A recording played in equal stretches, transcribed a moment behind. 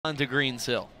onto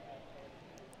Greenshill.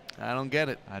 I don't get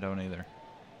it. I don't either.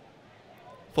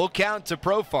 Full count to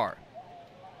Profar.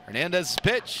 Hernandez's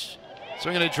pitch.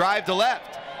 Swinging a drive to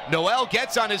left. Noel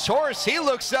gets on his horse. He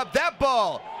looks up. That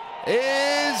ball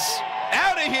is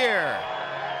out of here.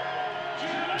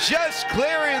 Just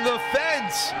clearing the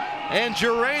fence. And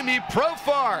Juremi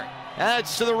Profar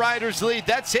adds to the Riders' lead.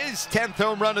 That's his 10th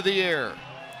home run of the year.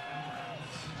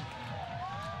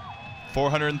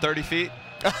 430 feet.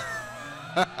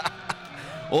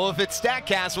 Well, if it's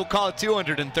StatCast, we'll call it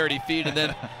 230 feet and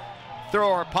then throw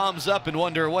our palms up and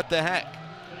wonder what the heck.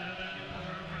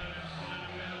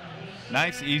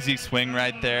 Nice, easy swing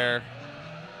right there.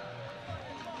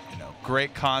 You know,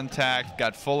 great contact,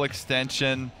 got full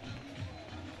extension.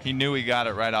 He knew he got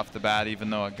it right off the bat, even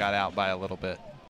though it got out by a little bit.